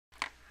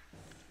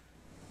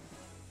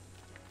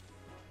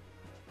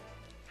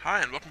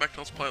Hi, and welcome back to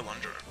Let's Play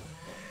Alundra.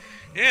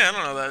 Yeah, I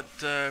don't know,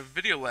 that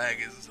video lag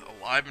is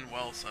alive and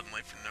well suddenly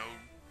for no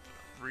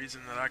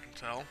reason that I can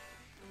tell.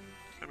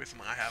 Maybe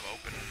something I have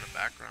open in the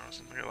background or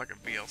something, like a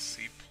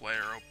VLC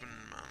player open.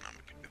 I don't know,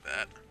 we could do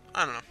that.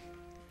 I don't know.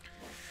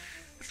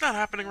 It's not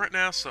happening right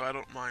now, so I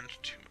don't mind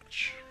too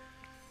much.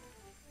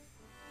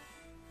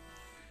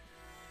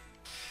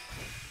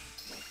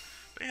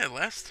 But yeah,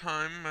 last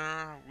time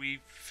we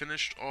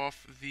finished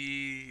off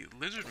the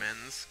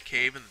Lizardman's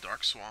cave in the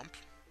Dark Swamp.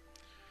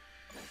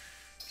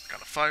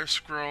 Got a fire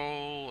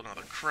scroll,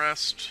 another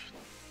crest.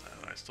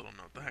 I still don't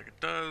know what the heck it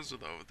does,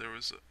 although there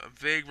was a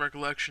vague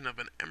recollection of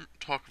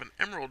talk of an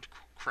emerald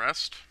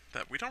crest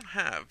that we don't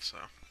have, so...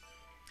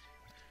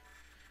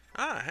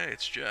 Ah, hey,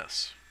 it's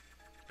Jess.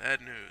 Bad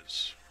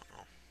news.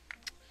 Oh.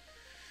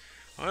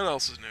 What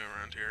else is new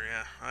around here?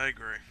 Yeah, I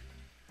agree.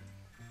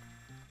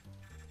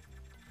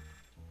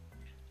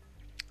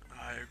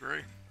 I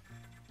agree.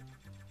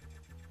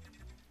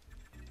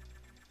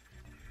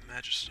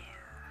 Magister.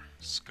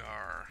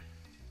 Scar.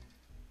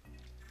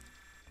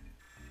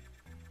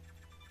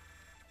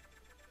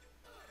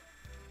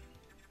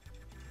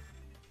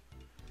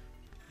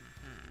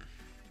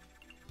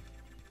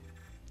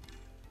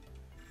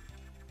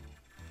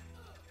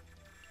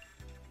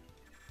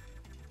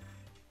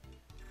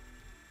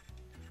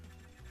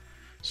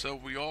 So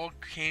we all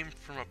came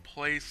from a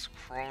place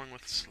crawling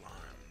with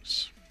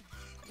slimes.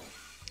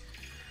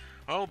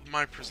 Well,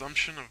 my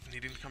presumption of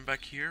needing to come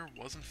back here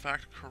was in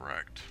fact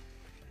correct.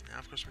 Now,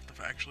 of course, we have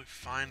to actually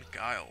find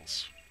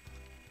Giles.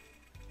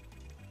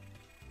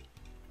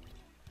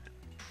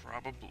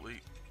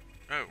 Probably...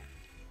 Oh.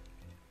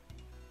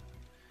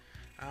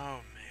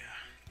 Oh,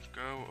 man.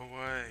 Go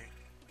away.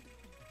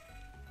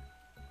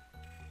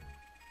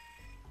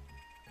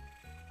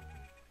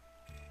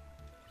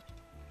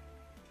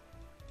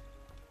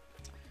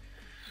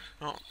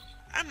 Well,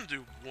 I'm gonna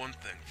do one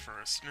thing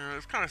first. You know,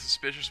 it's kind of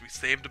suspicious. We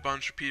saved a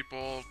bunch of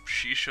people.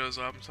 She shows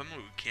up, and suddenly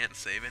we can't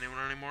save anyone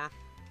anymore.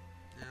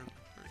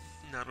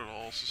 Yeah, not at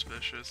all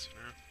suspicious. You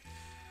know.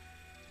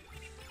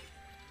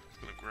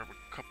 Gonna grab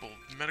a couple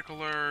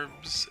medical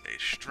herbs, a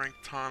strength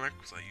tonic,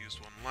 because I used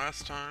one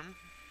last time.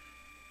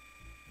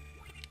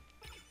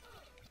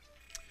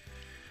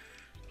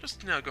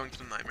 Just now going to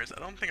the nightmares.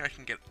 I don't think I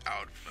can get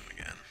out of them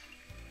again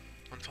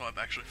until I've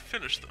actually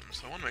finished them,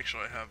 so I want to make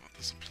sure I have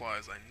the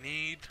supplies I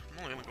need.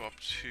 I'm only going to go up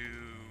to...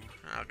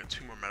 I'll get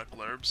 2 more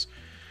medical herbs.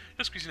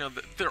 Just because, you know,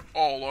 they're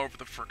all over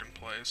the frickin'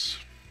 place.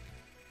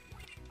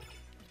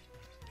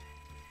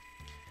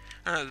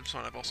 This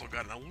one I've also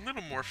gotten a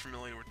little more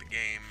familiar with the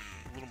game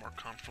and a little more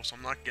comfortable, so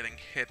I'm not getting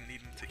hit and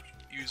needing to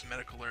use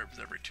medical herbs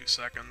every 2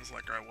 seconds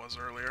like I was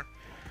earlier.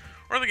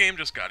 Or the game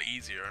just got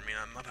easier. I mean,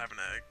 I'm not having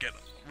to get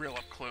real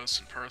up close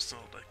and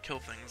personal to kill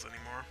things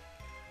anymore.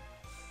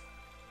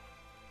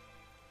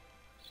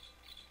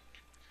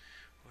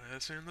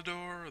 Let's in the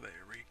door, there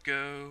we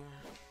go.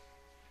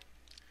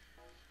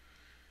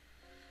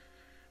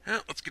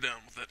 Well, let's get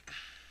on with it.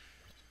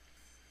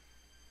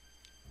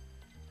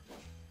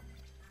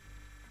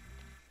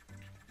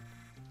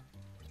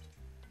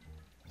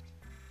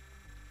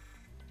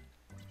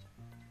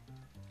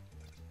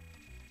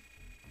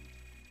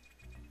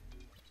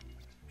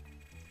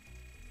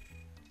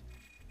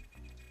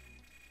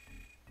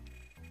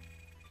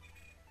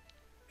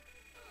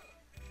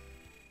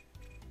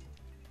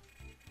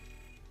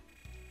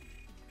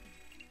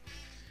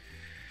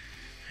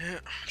 Yeah,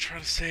 try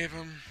to save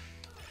him,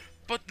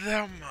 but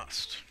thou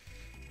must.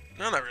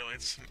 No, not really,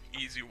 it's an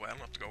easy way. I don't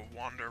have to go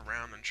wander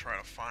around and try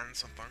to find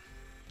something.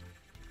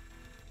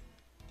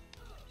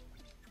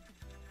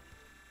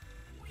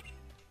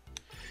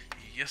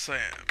 Yes, I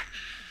am.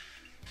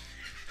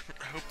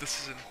 I hope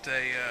this isn't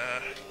a,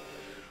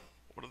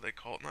 what do they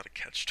call it? Not a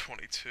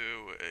catch-22,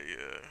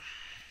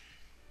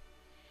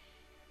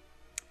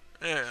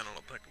 I don't know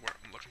what word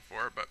I'm looking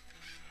for, but...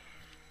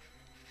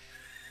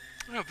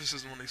 I hope this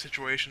isn't one of these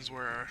situations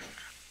where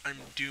I'm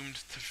doomed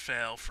to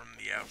fail from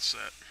the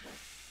outset.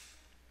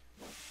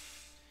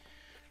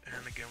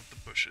 And again with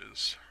the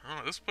bushes. I don't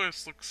know, this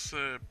place looks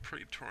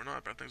pretty torn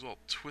up. Everything's all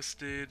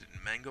twisted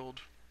and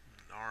mangled.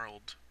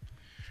 Gnarled.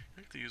 I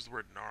think they use the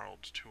word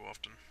gnarled too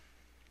often.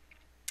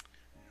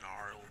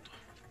 Gnarled.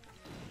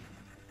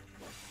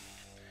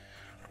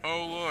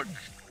 Oh look!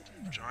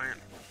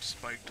 Giant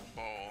spiked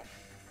ball.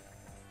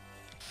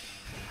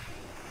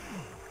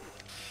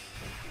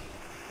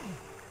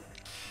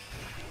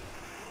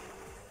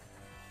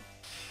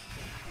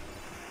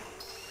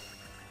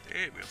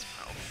 Hey, we got some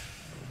health.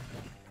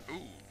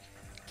 Ooh.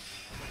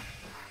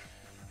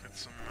 Got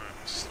some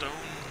stone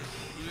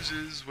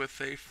oozes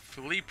with a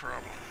flea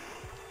problem.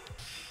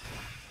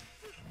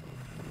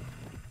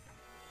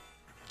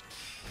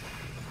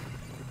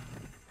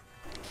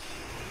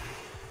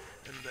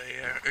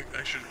 And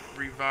I should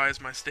revise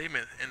my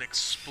statement, an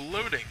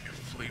exploding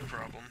flea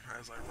problem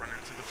as I run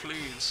into the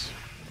fleas.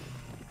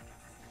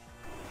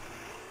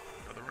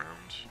 Another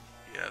round?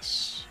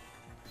 Yes.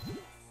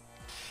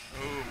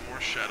 Oh, more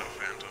shadow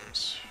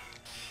phantoms.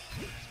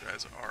 These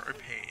guys are a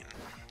pain.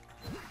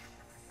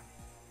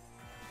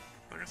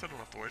 They're guess I don't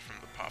have to wait for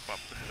him to pop up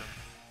to hit him.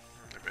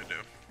 Maybe I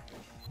do.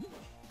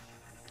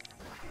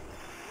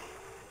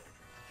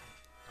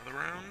 Another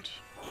round?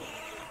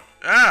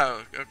 Ah,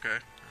 okay.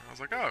 I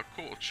was like, oh,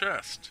 cool,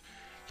 chest.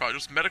 Probably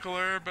just medical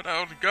error, but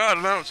oh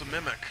god, no, it's a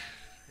mimic.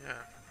 Yeah.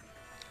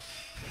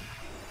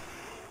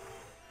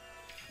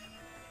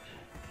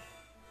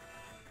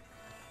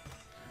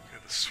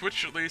 Okay, the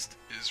switch at least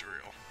is real.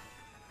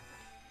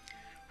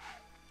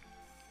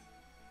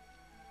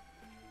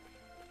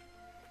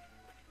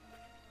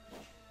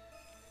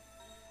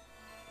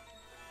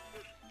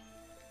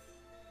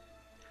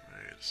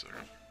 Wait a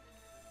second.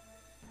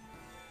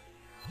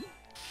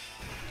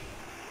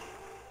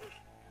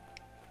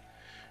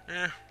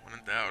 When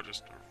in doubt,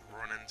 just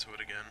run into it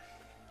again.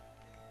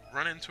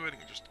 Run into it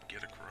and just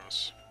get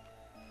across.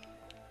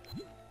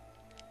 No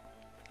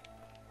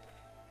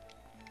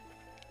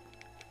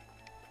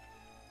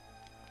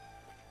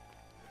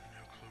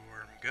clue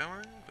where I'm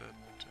going, but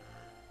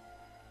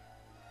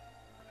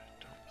I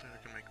don't think I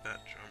can make that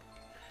jump.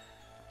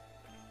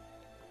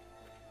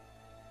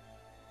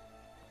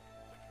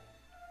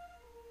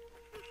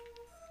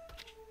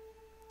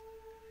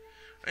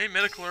 A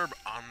medical herb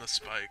on the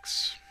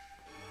spikes.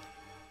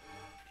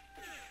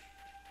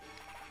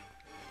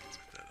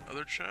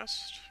 Other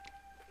chest?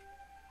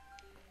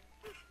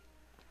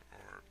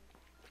 Or,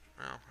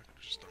 well, I could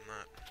have just done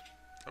that.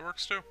 That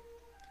works too.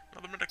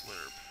 Another medical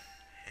herb.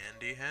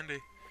 Handy, handy.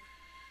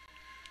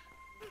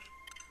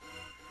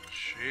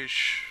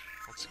 Sheesh.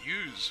 Let's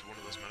use one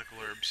of those medical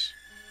herbs.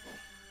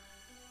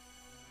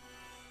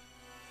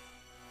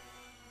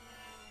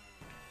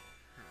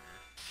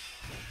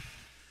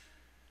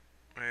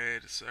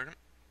 Wait a second.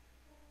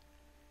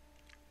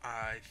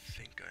 I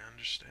think I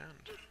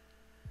understand.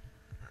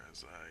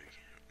 As I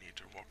need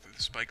to walk through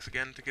the spikes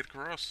again to get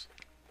across.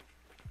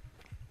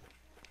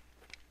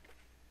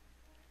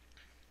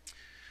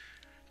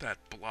 That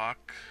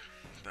block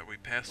that we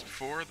passed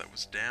before that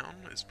was down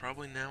is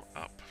probably now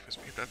up because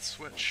we hit that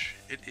switch.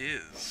 It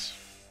is.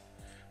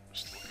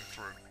 Just looking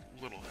for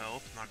a little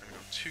help. Not going to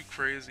go too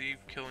crazy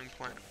killing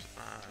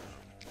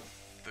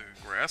the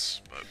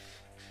grass, but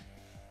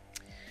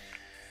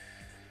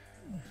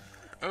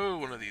oh,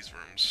 one of these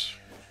rooms.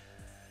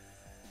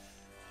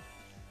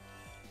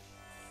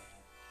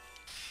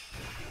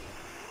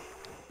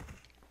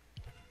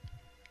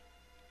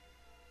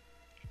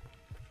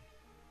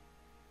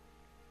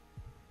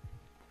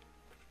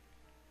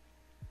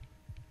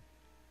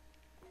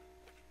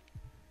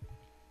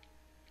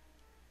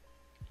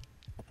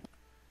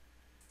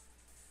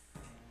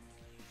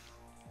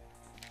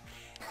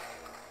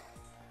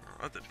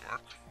 That didn't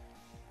work.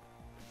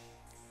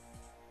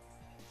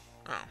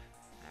 Oh.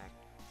 Well,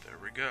 there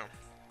we go.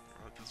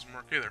 Well, that doesn't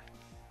work either.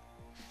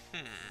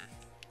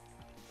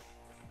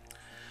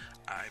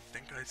 I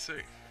think I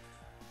see.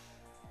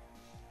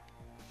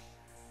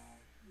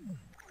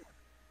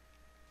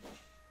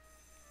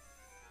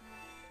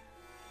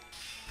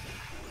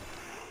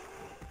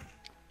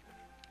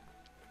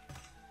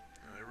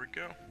 There we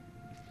go.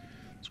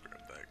 Let's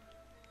grab that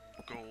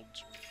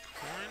gold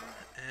coin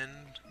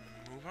and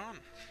move on.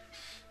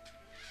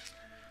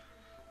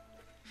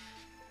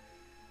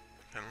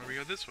 And let me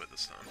go this way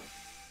this time.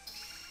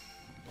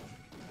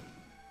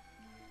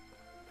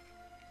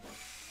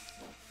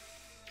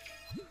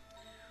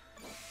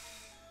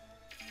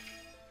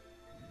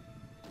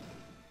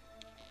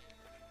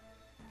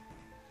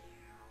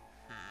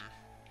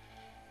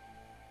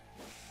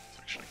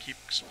 So should I keep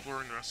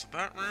exploring the rest of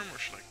that room, or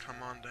should I come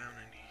on down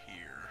in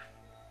here?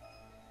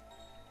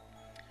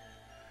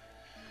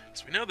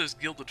 So we know there's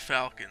gilded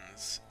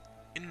falcons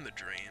in the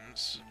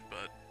dreams,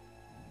 but...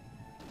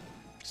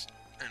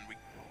 and we...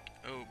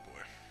 oh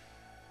boy.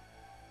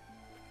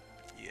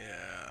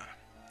 Yeah.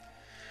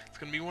 It's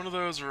gonna be one of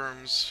those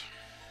rooms.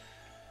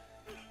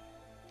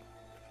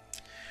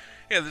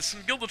 Yeah, there's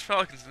some gilded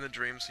falcons in the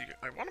dreams, so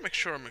I want to make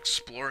sure I'm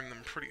exploring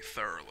them pretty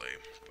thoroughly,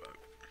 but...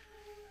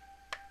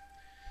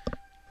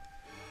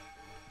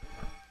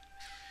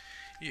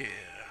 yeah.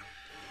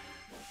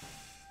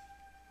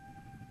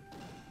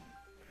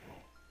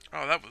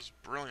 Oh, that was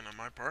brilliant on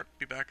my part.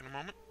 Be back in a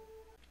moment.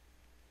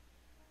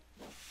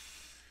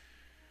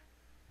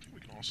 We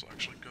can also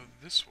actually go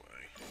this way.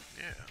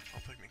 Yeah,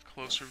 that'll take me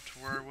closer to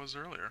where I was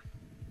earlier.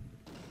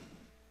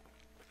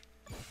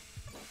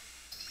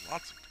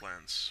 Lots of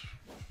plants.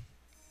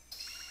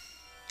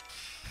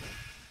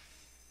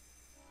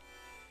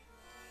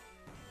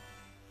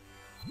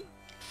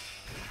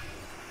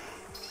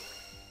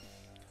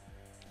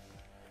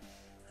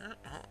 Well,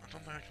 I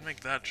don't think I can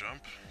make that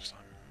jump, so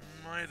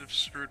I might have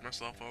screwed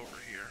myself over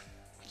here.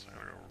 So I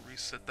gotta go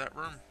reset that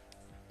room.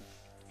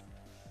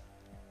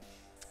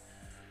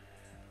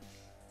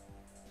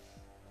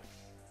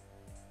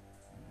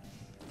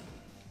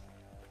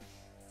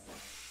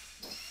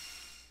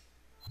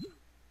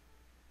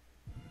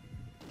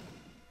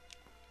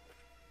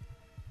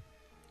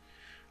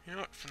 You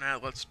know what, for now,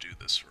 let's do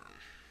this room.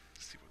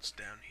 See what's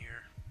down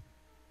here.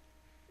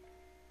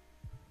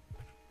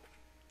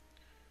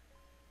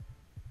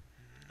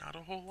 Not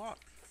a whole lot.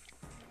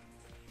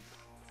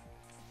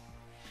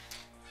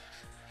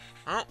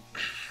 Well,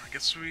 I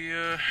guess we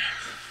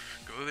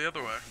go the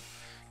other way.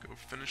 Go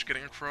finish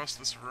getting across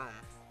this room.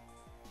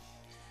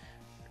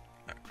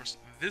 Across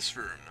this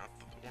room, not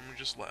the one we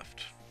just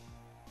left.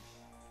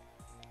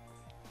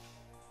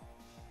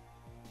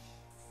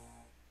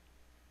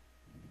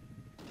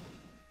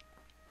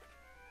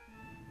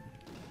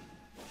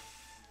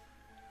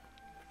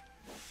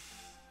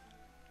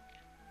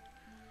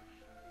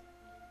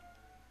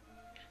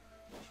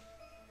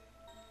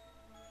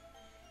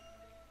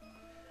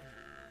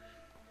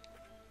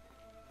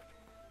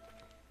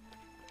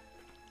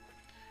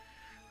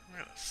 We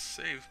got a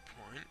save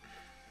point.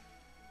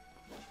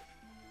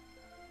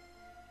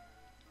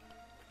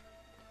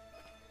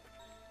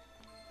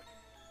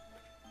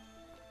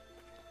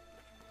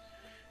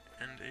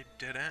 And a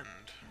dead end.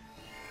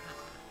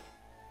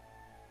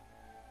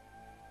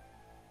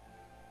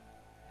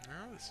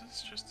 No, this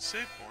is just a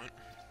save point.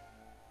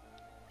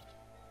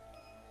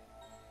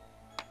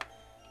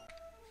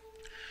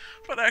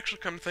 But actually,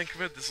 come to think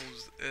of it, this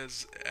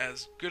is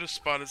as good a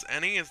spot as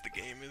any, as the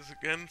game is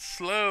again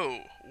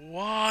slow.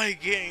 Why,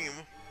 game?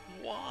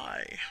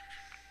 Why?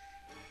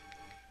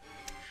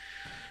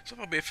 So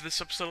that'll be it for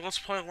this episode of Let's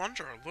Play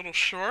Alundra. A little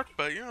short,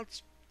 but you know,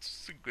 it's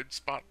a good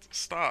spot to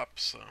stop,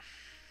 so.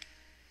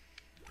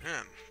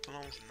 Man, it's been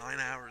almost 9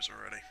 hours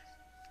already.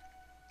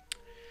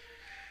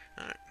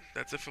 Alright,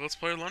 that's it for Let's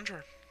Play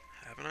Alundra.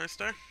 Have a nice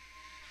day.